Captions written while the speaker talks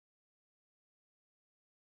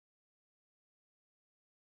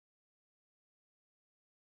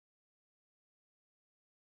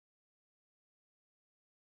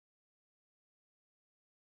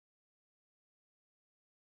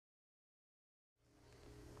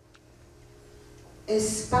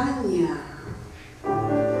España.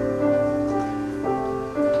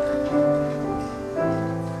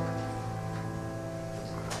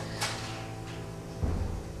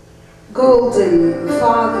 Golden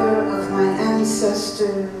father of my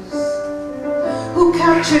ancestors, who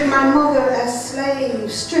captured my mother as slave,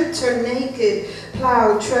 stripped her naked,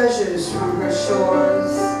 plowed treasures from her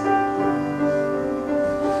shores.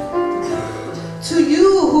 To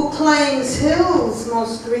you who claims hills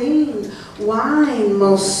most green, wine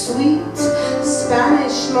most sweet,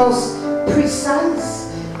 Spanish most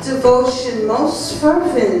precise, devotion most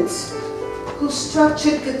fervent, who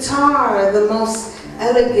structured guitar the most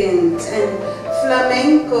elegant and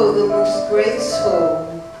flamenco the most graceful.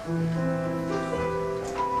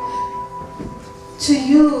 To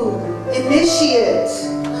you, initiate,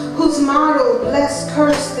 whose motto bless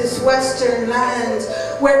curse this western land,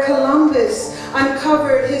 where Columbus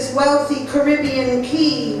uncovered his wealthy Caribbean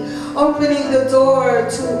key, opening the door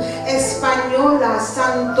to Española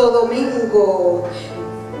Santo Domingo.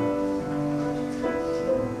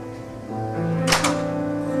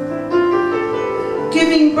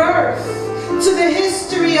 Giving birth to the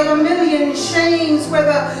history of a million shames, where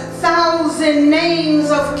the 1,000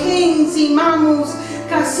 names of kings, imamus,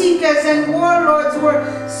 caciques, and warlords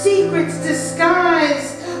were secrets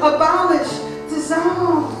disguised, abolished,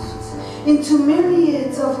 dissolved into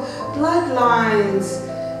myriads of bloodlines,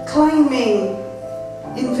 claiming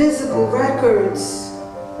invisible records,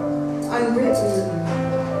 unwritten,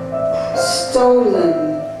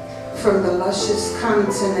 stolen from the luscious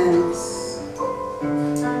continents.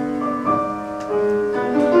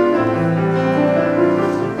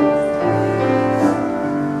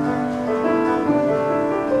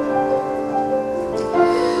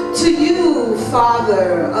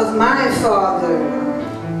 Father of my father,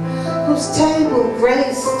 whose table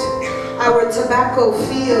graced our tobacco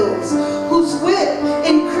fields, whose wit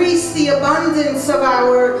increased the abundance of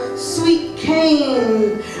our sweet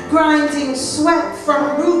cane, grinding sweat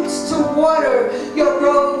from roots to water your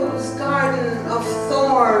rose garden of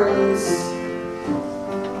thorns,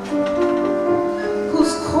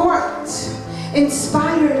 whose court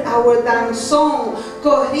inspired our danzón,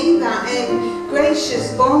 corrida, and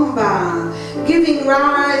gracious bomba, giving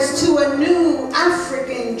rise to a new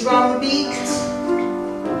African drumbeat,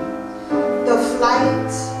 the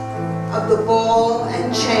flight of the ball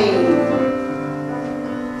and chain,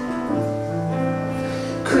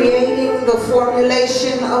 creating the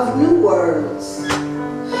formulation of new words,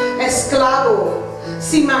 esclavo,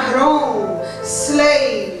 cimarrón,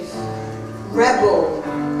 slave, rebel.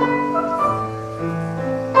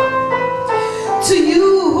 To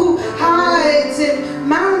you who hides in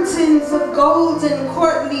mountains of golden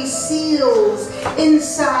courtly seals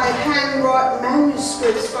inside hand-wrought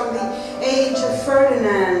manuscripts from the age of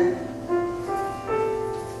Ferdinand.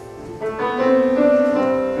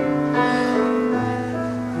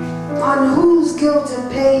 On whose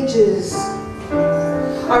gilded pages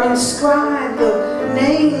are inscribed the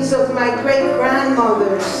names of my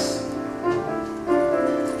great-grandmothers.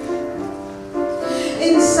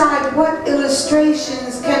 Inside what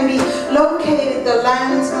illustrations can be located the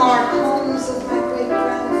landmark homes of my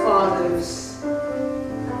great-grandfathers?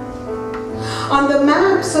 On the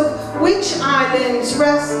maps of which islands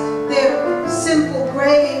rest their simple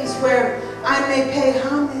graves where I may pay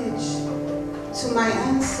homage to my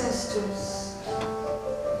ancestors?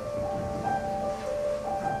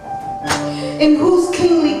 In whose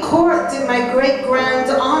kingly court did my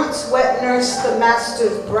great-grand-aunts wet nurse the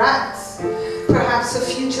master's brats? Perhaps a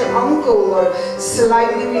future uncle or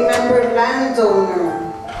slightly remembered landowner?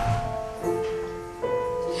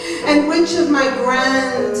 And which of my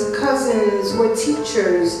grand cousins were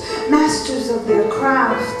teachers, masters of their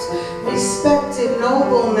craft, respected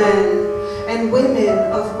noblemen and women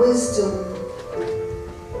of wisdom?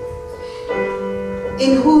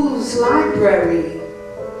 In whose library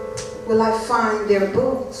will I find their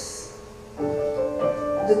books,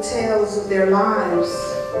 the tales of their lives?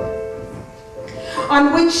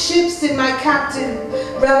 On which ships did my captive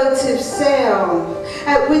relatives sail?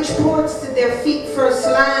 At which ports did their feet first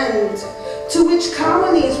land? To which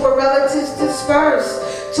colonies were relatives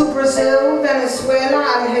dispersed? To Brazil, Venezuela,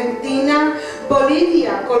 Argentina,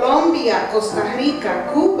 Bolivia, Colombia, Costa Rica,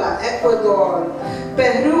 Cuba, Ecuador,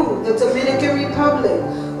 Peru, the Dominican Republic,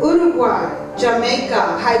 Uruguay,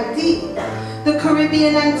 Jamaica, Haiti, the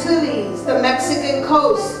Caribbean Antilles, the Mexican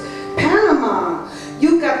coast, Panama,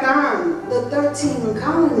 Yucatan, the 13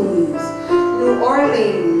 colonies, New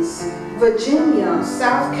Orleans, Virginia,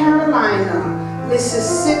 South Carolina,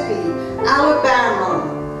 Mississippi, Alabama,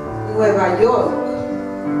 Nueva York.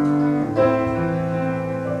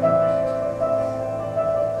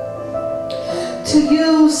 to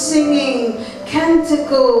you singing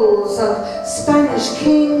canticles of Spanish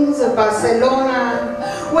kings of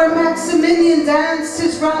Barcelona, where Maximilian danced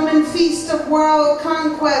his Roman feast of world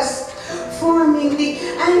conquest, forming the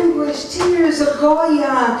anguished tears of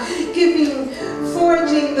Goya,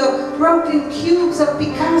 forging the broken cubes of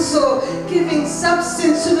Picasso, giving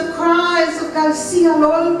substance to the cries of Garcia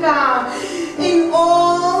Lorca. In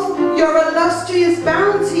all your illustrious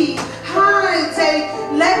bounty hides a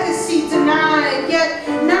legacy denied, yet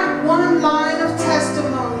not one line of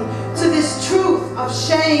testimony to this truth of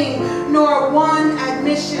shame, nor one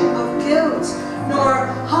admission of guilt, nor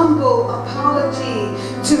humble apology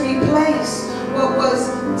to replace what was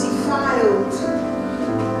defiled,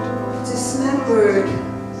 dismembered.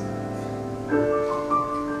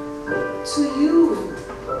 To you,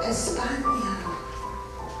 España,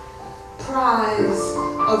 prize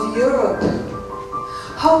of Europe,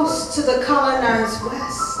 host to the colonized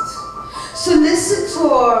West,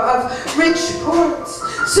 solicitor of rich ports,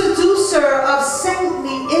 seducer of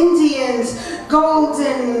saintly Indians,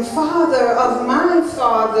 golden father of my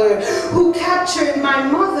father, who captured my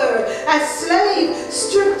mother as slave,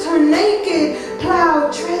 stripped her naked,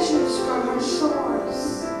 plowed treasures from her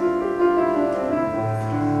shores.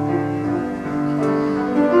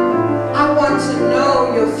 I want to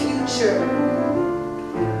know your future.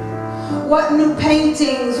 What new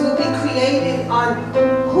paintings will be created on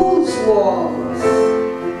whose walls?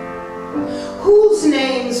 Whose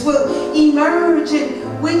names will emerge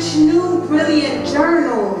in which new brilliant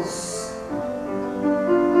journals?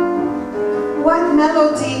 What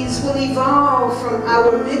melodies will evolve from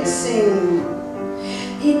our mixing?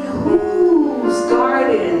 In whose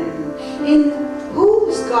garden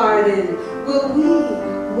will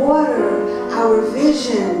we water our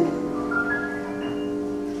vision?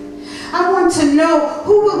 I want to know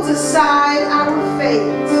who will decide our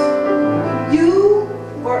fate, you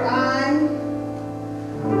or I,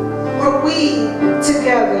 or we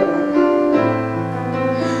together.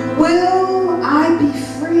 Will I be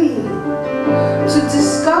free to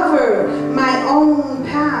discover my own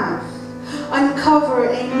path, uncover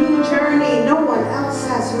a new journey no one else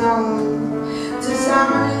has known,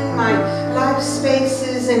 design my life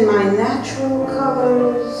spaces in my natural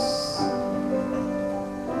colors?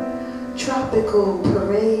 Tropical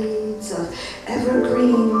parades of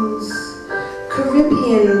evergreens,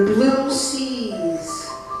 Caribbean blue seas,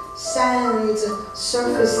 sand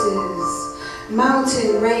surfaces,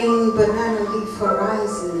 mountain rain, banana leaf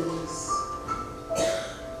horizons.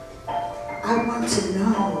 I want to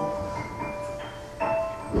know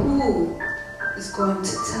who is going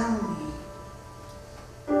to tell me.